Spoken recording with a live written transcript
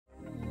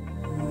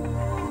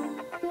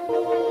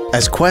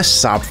As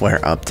Quest software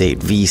update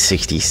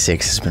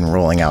v66 has been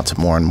rolling out to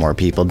more and more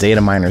people, data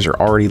miners are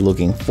already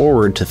looking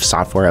forward to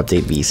software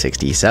update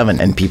v67,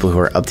 and people who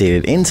are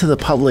updated into the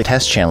public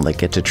test channel that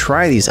get to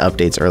try these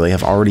updates early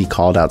have already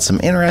called out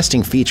some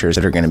interesting features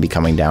that are going to be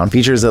coming down,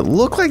 features that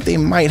look like they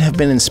might have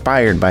been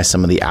inspired by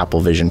some of the Apple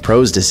Vision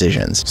Pro's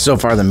decisions. So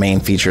far, the main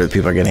feature that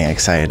people are getting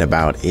excited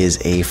about is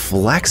a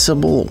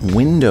flexible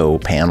window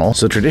panel.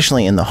 So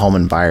traditionally in the home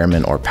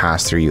environment or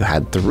pass-through, you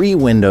had 3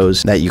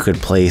 windows that you could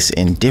place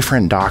in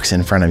different docks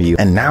in front of you,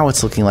 and now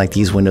it's looking like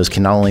these windows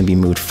can not only be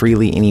moved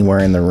freely anywhere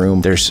in the room,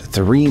 there's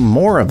 3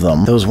 more of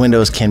them. Those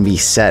windows can be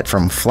set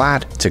from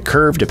flat to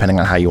curved depending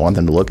on how you want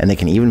them to look, and they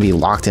can even be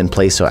locked in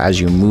place so as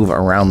you move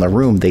around the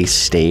room they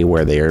stay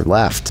where they are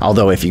left.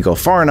 Although if you go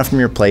far enough from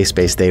your play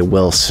space, they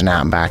will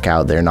snap back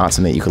out. They're not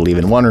something that you could leave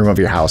in one room of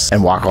your house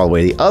and walk all the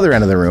way to the other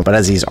end of the room, but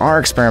as these are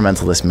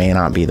experimental, this may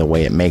not be the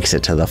way it makes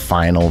it to the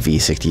final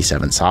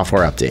v67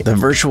 software update. The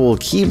virtual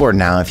keyboard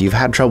now, if you've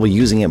had trouble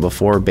using it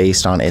before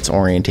based on its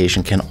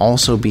orientation, can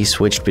also be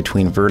switched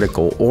between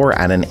vertical or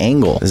at an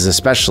angle. This is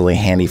especially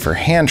handy for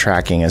hand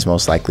tracking, as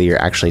most likely you're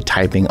actually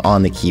typing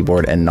on the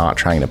keyboard and not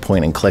trying to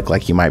point and click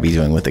like you might be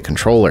doing with the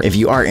controller. If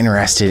you are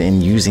interested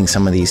in using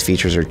some of these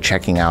features or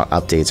checking out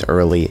updates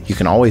early, you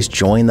can always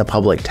join the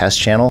public test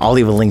channel. I'll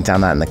leave a link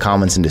down that in the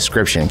comments and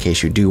description in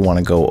case you do want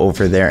to go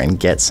over there and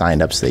get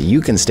signed up so that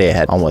you can stay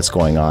ahead on what's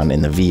going on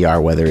in the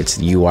VR, whether it's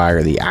the UI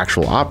or the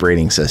actual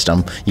operating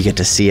system. You get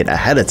to see it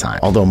ahead of time.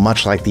 Although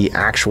much like the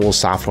actual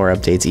software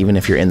updates, even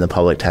if you're in the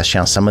public test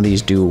channel, some of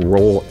these do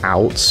roll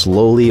out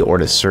slowly or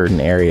to certain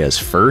areas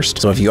first.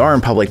 So if you are in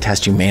public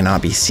test, you may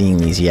not be seeing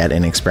these yet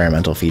in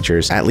experimental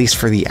features. At least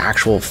for the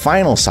actual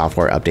final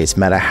software updates,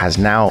 Meta has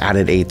now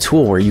added a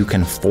tool where you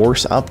can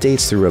force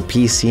updates through a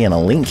PC and a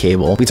link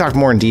cable. We talked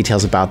more in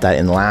details about that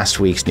in last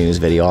week's news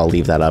video. I'll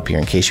leave that up here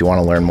in case you want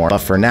to learn more. But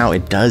for now,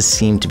 it does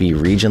seem to be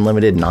region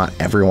limited. Not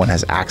everyone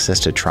has access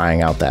to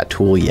trying out that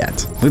tool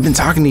yet. We've been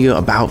talking to you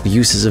about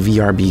uses of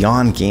VR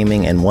beyond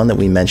gaming, and one that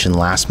we mentioned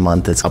last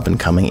month that's up and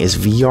coming is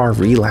VR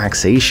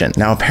relaxation.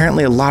 Now,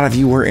 apparently a lot of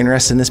you were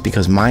interested in this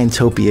because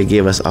Mindtopia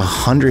gave us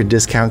 100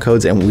 discount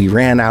codes and we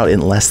ran out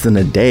in less than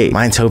a day.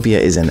 Mindtopia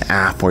is an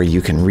app where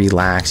you can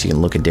relax, you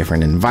can look at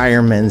different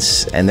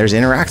environments, and there's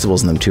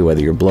interactables in them too,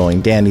 whether you're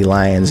blowing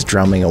dandelions,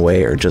 drumming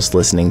away, or just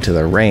listening to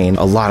the rain.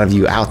 A lot of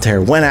you out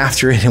there went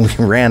after it and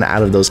we ran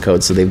out of those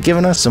codes, so they've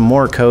given us some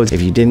more codes.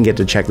 If you didn't get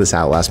to check this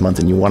out last month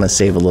and you want to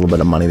save a little bit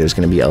of money, there's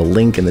going to be a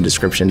link in the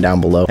description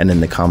down below and in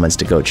the comments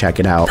to go check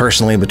it out.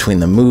 Personally, between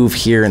the move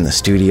here and the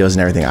studios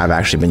and everything, I've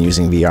actually been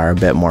using VR a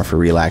bit more for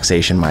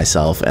relaxation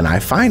myself, and I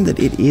find that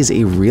it is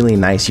a really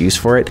nice use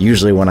for it.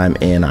 Usually when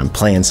I'm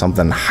playing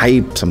something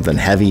hype, something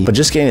heavy, but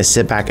just getting to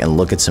sit back and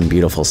look at some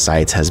beautiful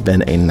sights has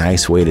been a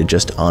nice way to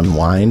just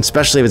unwind,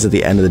 especially if it's at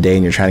the end of the day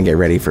and you're trying to get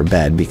ready for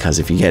bed, because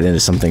if you get into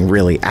something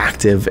really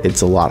active,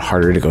 it's a lot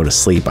harder to go to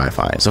sleep, I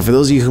find. So for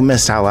those of you who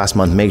missed out last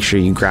month, make sure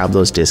you grab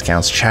those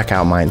discounts, check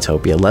out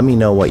Mindtopia, let me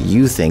know what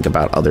you think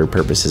about other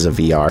purposes of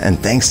VR, and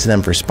thanks to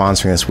them for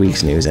sponsoring this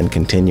week's news and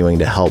continuing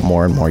to help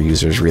more and more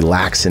users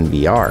relax in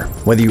VR.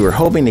 Whether you were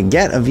hoping to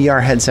get a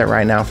VR headset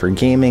right now for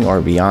gaming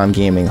or beyond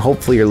gaming,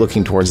 hopefully you're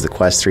looking towards the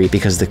Quest 3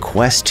 because the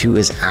Quest 2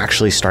 is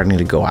actually starting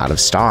to go out of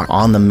stock.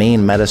 On the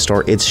main Meta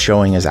store, it's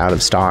showing as out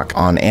of stock.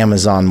 On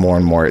Amazon, more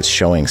and more, it's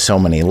showing so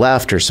many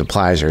left or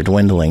supplies are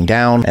dwindling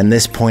down, and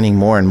this pointing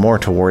more and more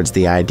towards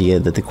the idea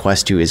that the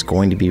Quest 2 is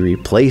going to be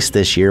replaced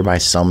this year by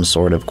some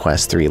sort of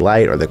Quest 3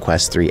 Lite or the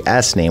Quest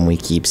 3S name we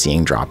keep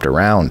seeing dropped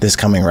around. This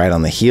coming right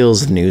on the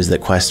heels of news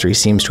that Quest 3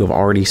 seems to have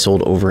already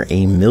sold over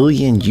 1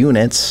 million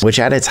units, which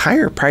at its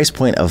higher price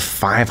point of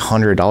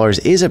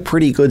 $500 is a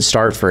pretty good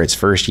start for its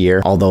first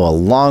year, although a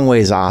long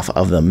ways off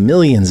of the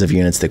millions of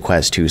units the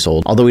Quest 2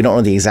 sold. Although we don't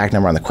know the exact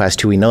number on the Quest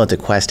 2, we know that the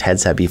Quest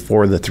headset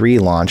before the 3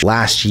 launch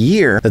last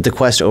year, that the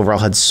Quest overall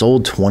had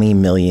sold 20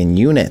 million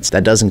units.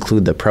 That does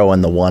include the Pro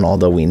and the 1,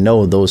 although we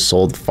know those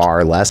sold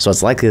far less, so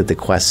it's likely that the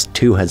Quest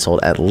 2 had sold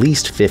at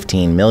least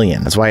 15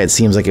 million. That's why it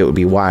seems like it would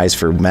be wise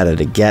for Meta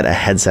to get a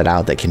headset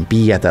out that can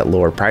be at that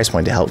lower price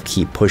point to help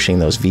keep pushing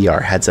those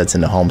VR headsets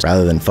into homes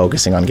rather than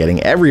focusing on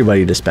getting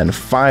everybody to spend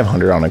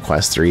 $500 on a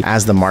Quest 3,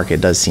 as the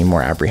market does seem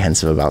more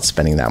apprehensive about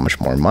spending that much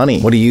more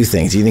money. What do you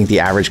think? Do you think the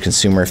average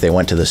consumer, if they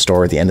went to the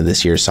store at the end of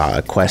this year, saw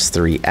a Quest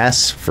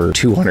 3S for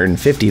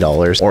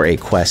 $250 or a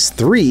Quest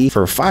 3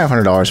 for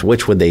 $500,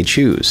 which would they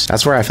choose?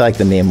 That's where I feel like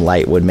the name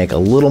Lite would make a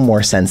little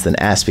more sense than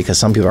S, because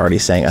some people are already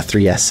saying a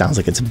 3S sounds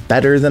like it's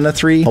better than a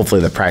 3.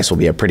 Hopefully the price will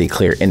be a pretty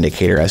clear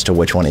indicator as to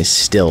which one is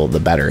still the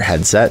better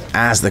headset.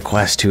 As the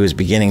Quest 2 is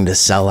beginning to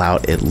sell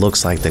out, it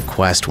looks like the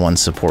Quest 1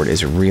 support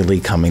is really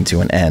coming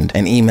to an end.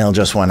 An email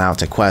just went out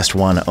to Quest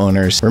 1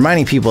 owners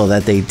reminding people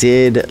that they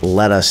did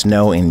let us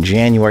know in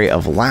January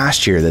of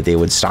last year that they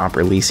would stop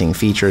releasing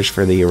features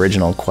for the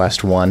original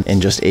Quest 1.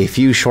 In just a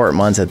few short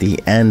months, at the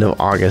end of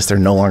August, they're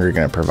no longer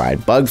going to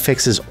provide bug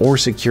fixes or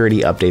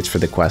security updates for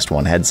the Quest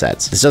 1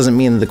 headsets. This doesn't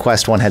mean that the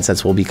Quest 1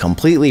 headsets will be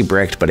completely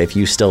bricked, but if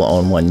you still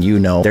own one, you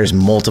know there's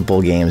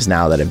multiple games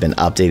now that have been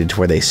updated to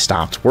where they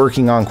stopped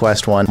working on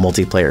Quest 1.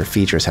 Multiplayer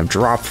features have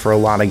dropped for a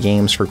lot of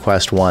games for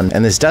Quest 1,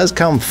 and this does does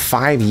come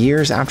 5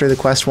 years after the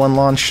Quest 1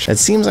 launched. It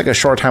seems like a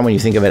short time when you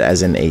think of it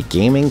as in a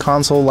gaming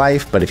console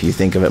life, but if you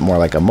think of it more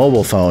like a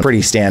mobile phone,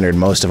 pretty standard.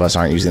 Most of us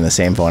aren't using the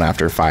same phone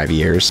after 5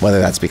 years,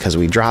 whether that's because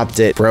we dropped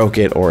it, broke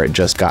it, or it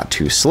just got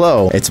too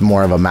slow. It's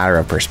more of a matter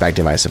of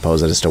perspective, I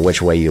suppose, as to which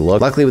way you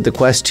look. Luckily, with the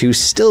Quest 2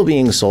 still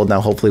being sold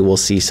now, hopefully we'll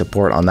see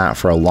support on that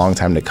for a long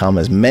time to come,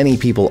 as many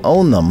people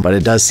own them, but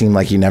it does seem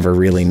like you never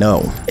really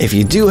know. If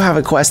you do have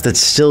a Quest that's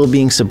still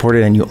being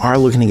supported and you are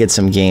looking to get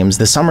some games,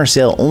 the summer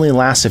sale only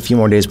lasts a few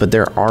more days, but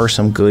there are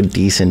some good,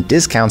 decent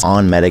discounts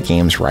on meta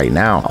games right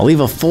now. I'll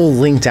leave a full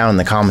link down in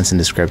the comments and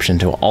description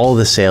to all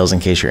the sales in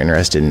case you're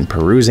interested in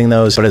perusing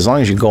those, but as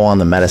long as you go on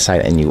the meta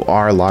site and you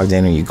are logged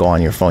in or you go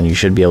on your phone, you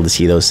should be able to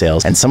see those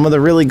sales and some of the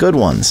really good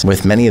ones,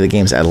 with many of the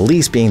games at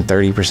least being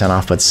 30%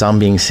 off, but some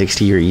being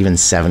 60 or even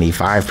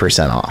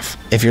 75% off.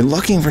 If you're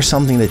looking for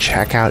something to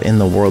check out in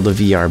the world of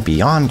VR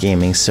beyond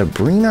gaming,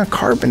 Sabrina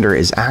Carpenter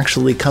is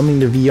actually coming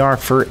to VR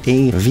for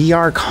a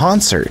VR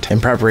concert in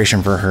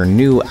preparation for her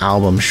new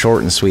album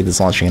Short and Sweet that's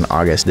launching in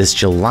August. This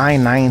July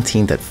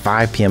 19th at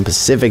 5 p.m.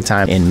 Pacific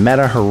time in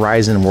Meta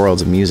Horizon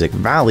Worlds Music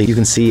Valley, you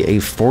can see a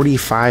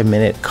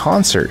 45-minute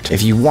concert.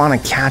 If you want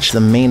to catch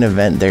the main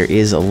event, there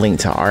is a link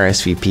to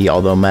RSVP,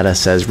 although Meta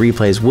says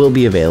replays will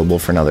be available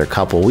for another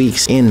couple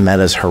weeks in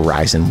Meta's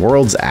Horizon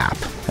Worlds app.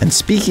 And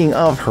speaking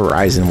of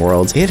Horizon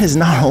Worlds, it has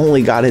not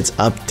only got its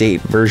update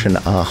version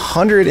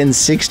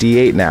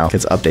 168 now, it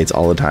gets updates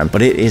all the time,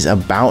 but it is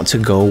about to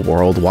go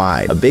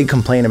worldwide. A big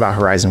complaint about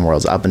Horizon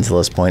Worlds up until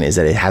this point is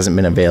that it hasn't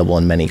been available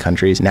in many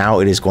countries. Now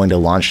it is going to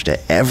launch to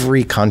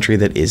every country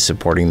that is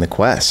supporting the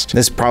Quest.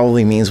 This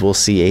probably means we'll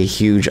see a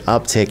huge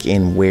uptick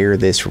in where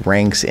this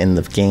ranks in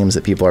the games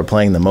that people are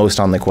playing the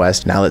most on the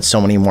Quest, now that so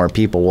many more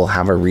people will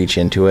have a reach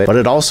into it. But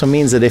it also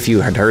means that if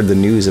you had heard the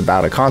news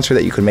about a concert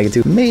that you could make it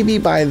to, maybe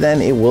by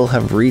then it will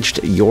have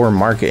reached your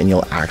market and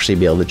you'll actually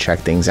be able to check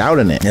things out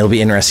in it. It'll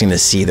be interesting to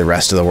see the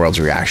rest of the world's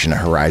reaction to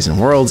Horizon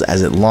Worlds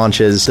as it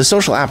launches. The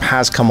social app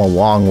has come a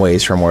long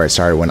ways from where it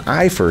started when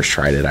I first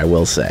tried it, I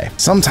will say.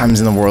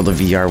 Sometimes in the world of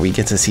VR, we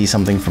get to see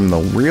something from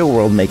the real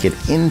world make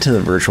it into the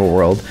virtual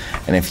world,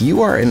 and if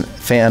you are a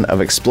fan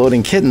of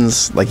exploding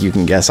kittens, like you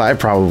can guess I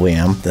probably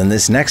am, then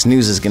this next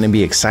news is going to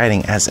be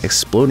exciting, as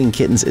Exploding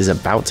Kittens is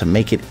about to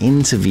make it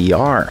into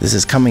VR. This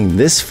is coming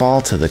this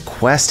fall to the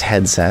Quest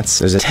headsets.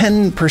 There's a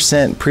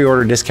 10%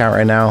 pre-order discount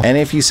right now, and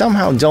if you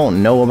somehow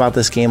don't know about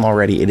this game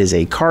already, it is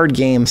a card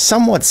game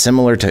somewhat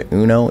similar to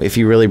Uno if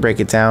you really break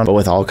it down, but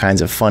with all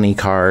kinds of funny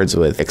cards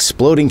with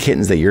exploding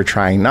kittens that you're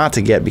trying not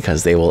to get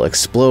because they will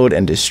explode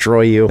and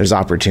destroy you. There's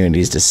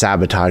opportunities to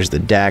sabotage the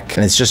deck,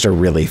 and it's just a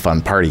really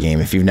fun party game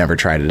if you've never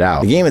tried it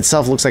out. The game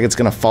itself looks like it's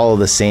going to follow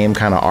the same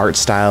kind of art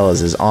style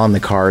as is on the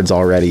cards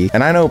already,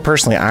 and I know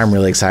personally I'm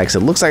really excited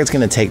because it looks like it's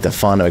going to take the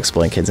fun of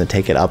Exploding Kittens and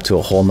take it up to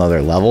a whole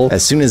nother level.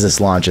 As soon as this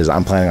launches,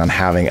 I'm planning on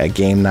having a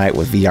game night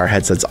with VR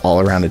headsets all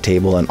around a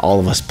table and all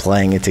of us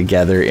playing it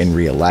together in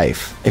real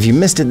life. If you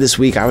missed it this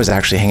week, I was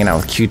actually hanging out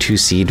with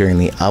Q2C during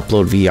the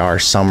Upload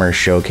VR Summer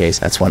Showcase.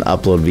 That's when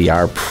Upload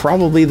VR,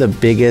 probably the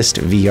biggest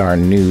VR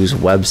news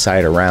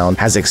website around,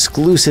 has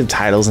exclusive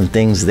titles and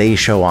things they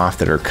show off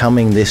that are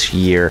coming this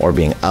year or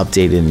being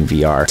updated in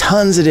VR.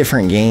 Tons of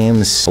different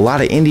games, a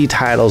lot of indie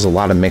titles, a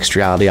lot of mixed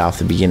reality off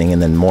the beginning,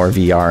 and then more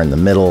VR in the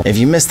middle. If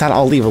you missed that,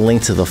 I'll leave a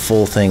link to the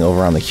full thing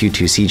over on the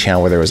Q2C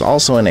channel, where there was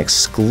also an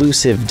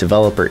exclusive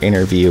developer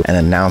interview and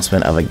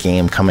announcement of a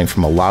game coming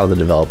from a lot of the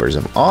developers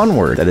of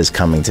Onward that is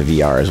coming to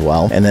VR as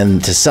well. And then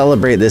to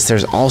celebrate this,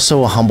 there's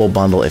also a Humble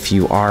Bundle if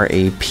you are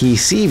a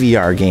PC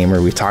VR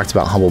gamer. We've talked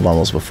about Humble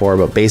Bundles before,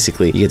 but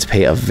basically you get to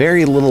pay a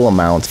very little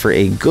amount for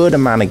a good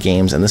amount of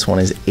games, and this one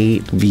is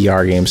 8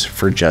 VR games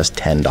for just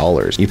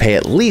 $10. You pay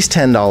at least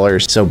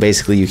 $10, so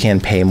basically you can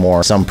pay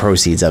more. Some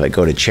proceeds of it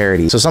go to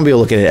charity. So some people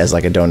look at it as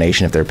like a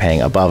donation if they're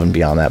paying above and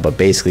beyond that, but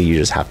basically you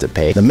just have to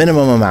pay the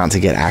minimum amount to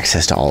get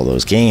access to all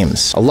those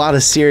games. A lot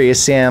of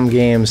Serious Sam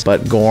games,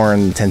 but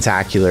Gorn,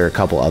 Tentacular, a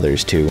couple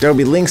others too. There will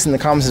be links in the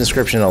comments and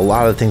description to a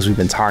lot of the things we've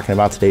been talking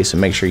about today, so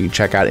make sure you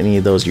check out any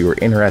of those you were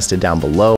interested down below.